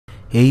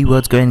Hey,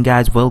 what's going on,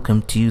 guys?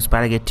 Welcome to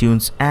Spaghetti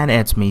Tunes, and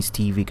it's me,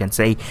 Steve, you can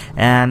say.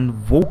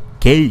 And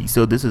okay,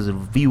 so this is a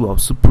review of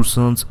Super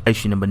Sons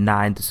issue number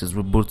 9. This is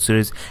Rebirth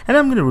series, and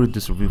I'm gonna read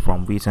this review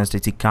from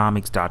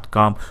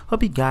VSNSTComics.com.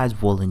 Hope you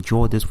guys will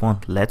enjoy this one.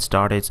 Let's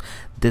start it.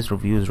 This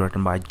review is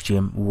written by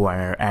Jim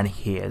Warner, and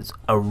he is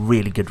a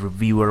really good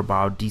reviewer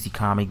about DC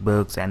comic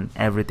books and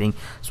everything.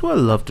 So I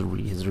love to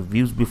read his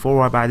reviews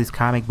before I buy these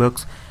comic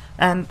books,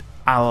 and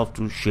I love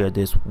to share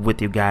this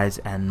with you guys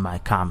and my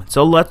comments.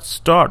 So let's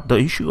start. The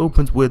issue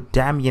opens with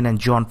Damian and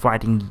John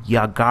fighting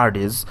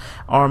Yagardi's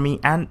army,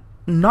 and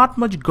not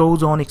much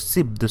goes on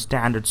except the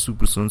standard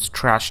Super Sons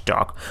trash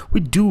talk. We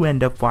do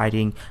end up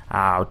finding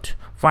out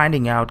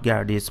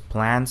Gardi's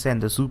plans,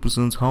 and the Super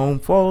Sons home,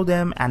 follow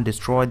them and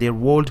destroy their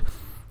world.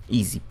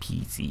 Easy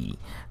peasy.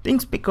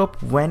 Things pick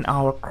up when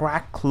our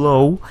crack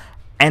Claw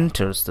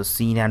enters the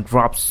scene and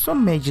drops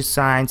some major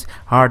signs.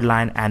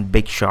 Hardline and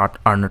Big Shot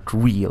are not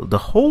real. The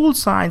whole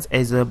science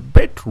is a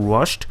bit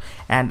rushed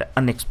and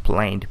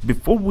unexplained.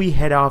 Before we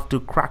head off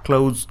to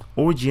Cracklow's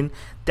origin,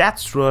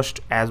 that's rushed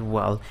as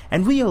well,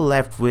 and we are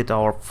left with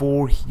our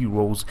 4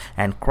 heroes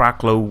and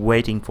Cracklow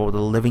waiting for the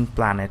living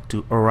planet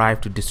to arrive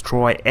to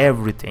destroy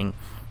everything.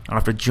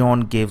 After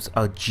John gives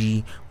a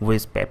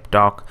G-Whiz pep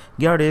talk,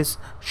 Gardis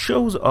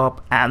shows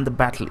up and the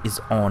battle is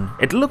on.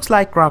 It looks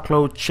like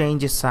Cracklow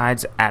changes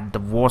sides at the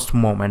worst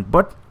moment,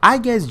 but I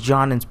guess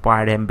John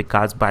inspired him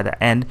because by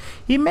the end,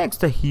 he makes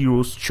the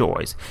hero's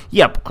choice.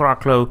 Yep,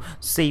 Cracklow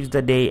saves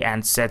the day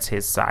and sets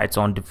his sights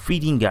on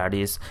defeating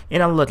Gardis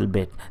in a little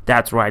bit.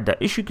 That's right,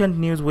 the issue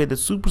continues with the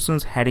Super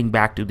Sons heading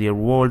back to their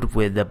world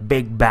with the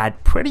big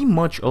bad pretty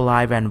much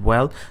alive and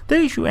well.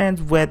 The issue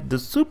ends with the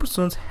Super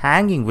Sons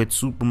hanging with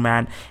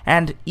Superman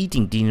and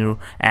eating dinner,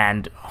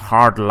 and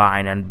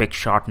Hardline and Big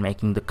Shot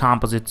making the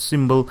composite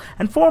symbol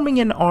and forming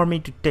an army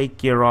to take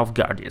care of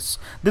Gardis.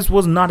 This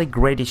was not a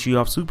great issue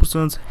of Super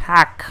Sons.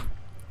 Heck,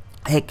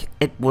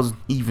 it was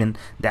even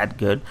that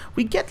good.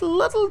 We get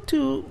little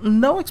to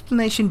no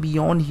explanation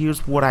beyond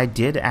here's what I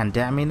did, and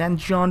Damien and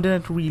John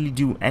didn't really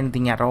do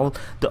anything at all.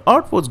 The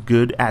art was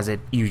good as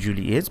it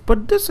usually is,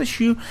 but this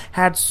issue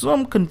had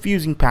some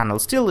confusing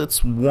panels. Still,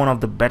 it's one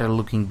of the better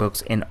looking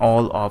books in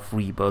all of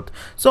Rebirth.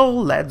 So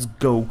let's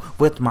go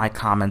with my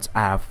comments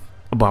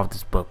about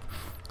this book.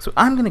 So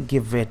I'm gonna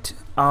give it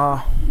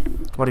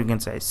what you can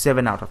say,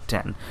 7 out of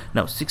 10.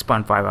 No,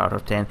 6.5 out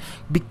of 10.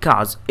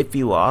 Because if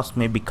you ask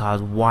me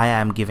why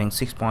I'm giving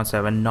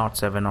 6.7, not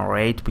 7 or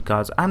 8,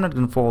 because I'm not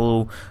gonna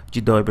follow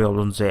Jidoi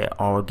Belunze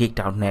or Geeked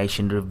Out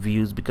Nation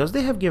reviews because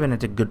they have given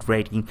it a good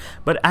rating,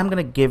 but I'm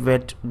gonna give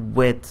it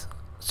with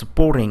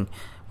supporting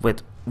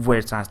with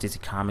Weird Science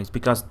DC Comics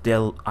because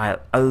I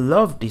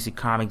love DC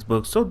Comics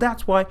books, so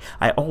that's why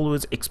I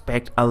always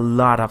expect a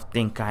lot of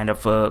kind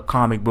of a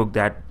comic book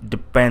that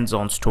depends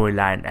on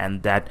storyline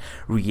and that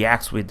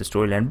reacts with the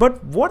storyline.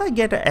 But what I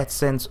get a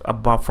sense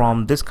about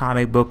from this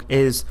comic book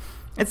is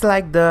it's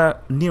like the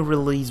new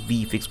release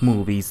VFX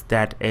movies,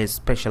 that is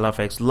special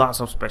effects,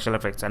 lots of special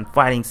effects and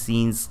fighting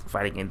scenes,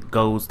 fighting in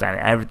ghosts and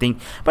everything,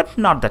 but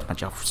not that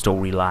much of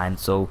storyline.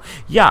 So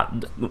yeah,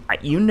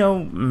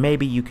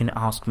 maybe you can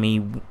ask me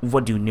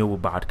what do you know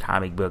about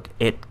comic book.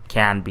 It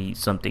can be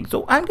something.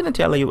 So I'm gonna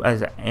tell you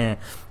as in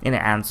an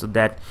answer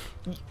that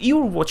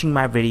you're watching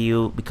my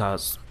video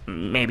because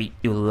maybe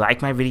you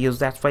like my videos,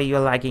 that's why you're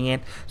liking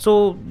it.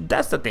 So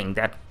that's the thing,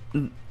 that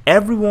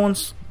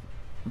everyone's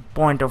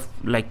point of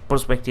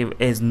perspective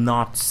is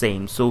not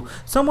same. So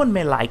someone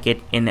may like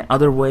it in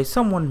other way,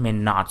 someone may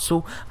not.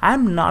 So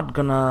I'm not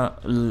gonna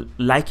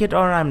like it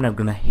or I'm not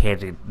gonna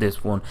hate it,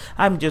 this one.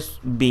 I'm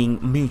just being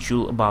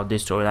mutual about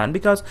this storyline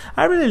because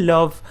I really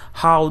love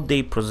how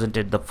they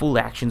presented the full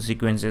action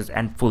sequences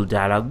and full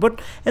dialogue.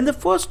 But in the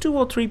first 2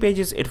 or 3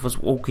 pages it was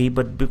okay,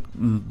 but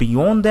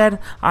beyond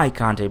that I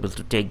can't able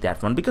to take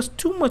that one because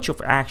too much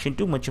of action,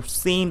 too much of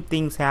same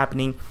things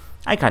happening.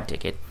 I can't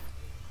take it.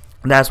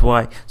 That's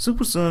why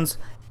Super Sons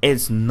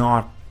is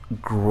not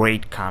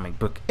great comic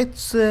book.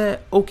 It's a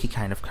okay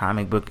kind of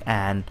comic book,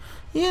 and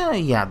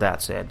yeah,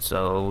 that's it.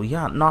 So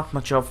yeah, not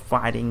much of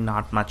fighting,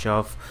 not much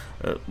of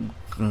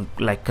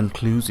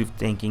conclusive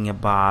thinking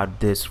about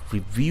this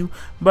review,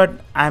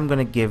 but I'm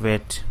gonna give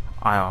it,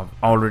 I have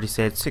already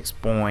said 6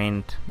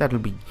 point. That'll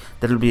be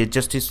a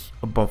justice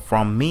above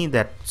from me.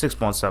 That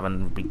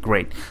 6.7 would be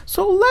great.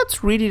 So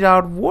let's read it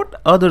out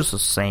what others are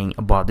saying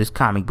about this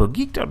comic book.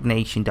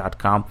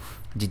 GeekOutNation.com.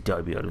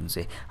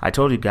 I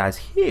told you guys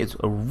he is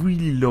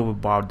really low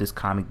about this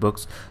comic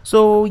books.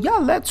 So yeah,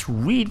 let's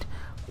read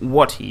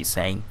what he's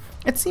saying.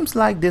 It seems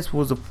like this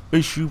was an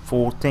issue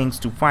for things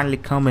to finally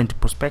come into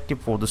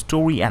perspective for the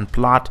story and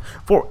plot.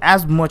 For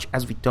as much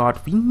as we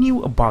thought we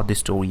knew about the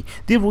story,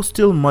 there was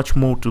still much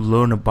more to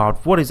learn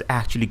about what is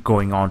actually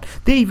going on.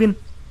 They even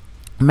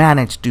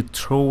managed to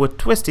throw a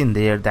twist in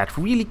there that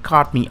really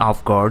caught me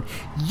off guard.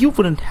 You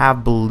wouldn't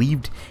have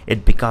believed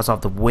it because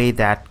of the way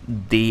that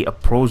they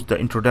approached the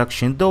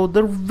introduction, though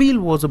the reveal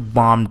was a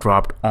bomb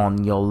dropped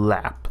on your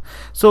lap.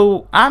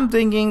 So I'm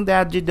thinking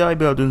that Jidoi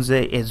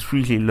Beldunze is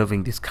really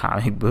loving this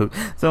comic book,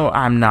 so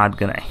I'm not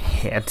gonna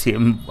hate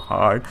him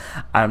hard.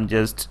 I'm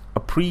just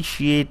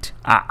appreciate.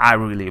 I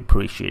really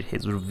appreciate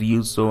his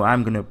reviews, so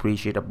I'm gonna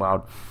appreciate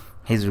about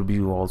his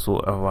review also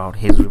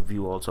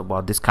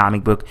about this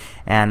comic book,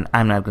 and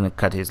I'm not gonna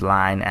cut his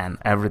line and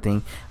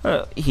everything.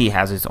 He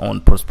has his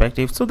own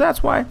perspective, so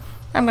that's why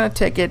I'm gonna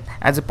take it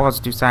as a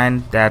positive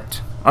sign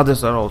that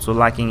others are also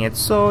liking it.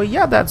 So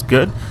yeah, that's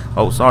good.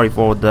 Oh, sorry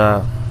for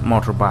the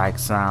motorbike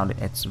sound,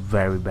 it's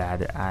very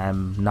bad.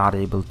 I'm not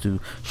able to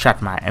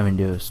shut my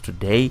windows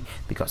today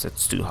because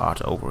it's too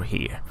hot over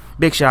here.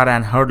 Big Shot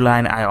and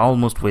Hardline, I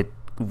almost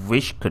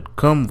wish could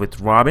come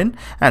with Robin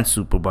and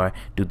Superboy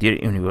to their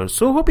universe.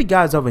 So hope you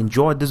guys have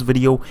enjoyed this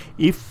video.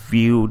 If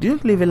you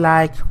didn't leave a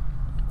like,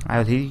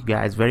 I'll hit you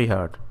guys very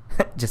hard.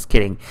 Just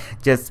kidding.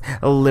 Just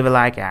leave a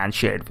like and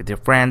share it with your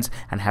friends,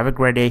 and have a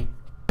great day.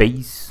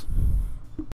 Peace.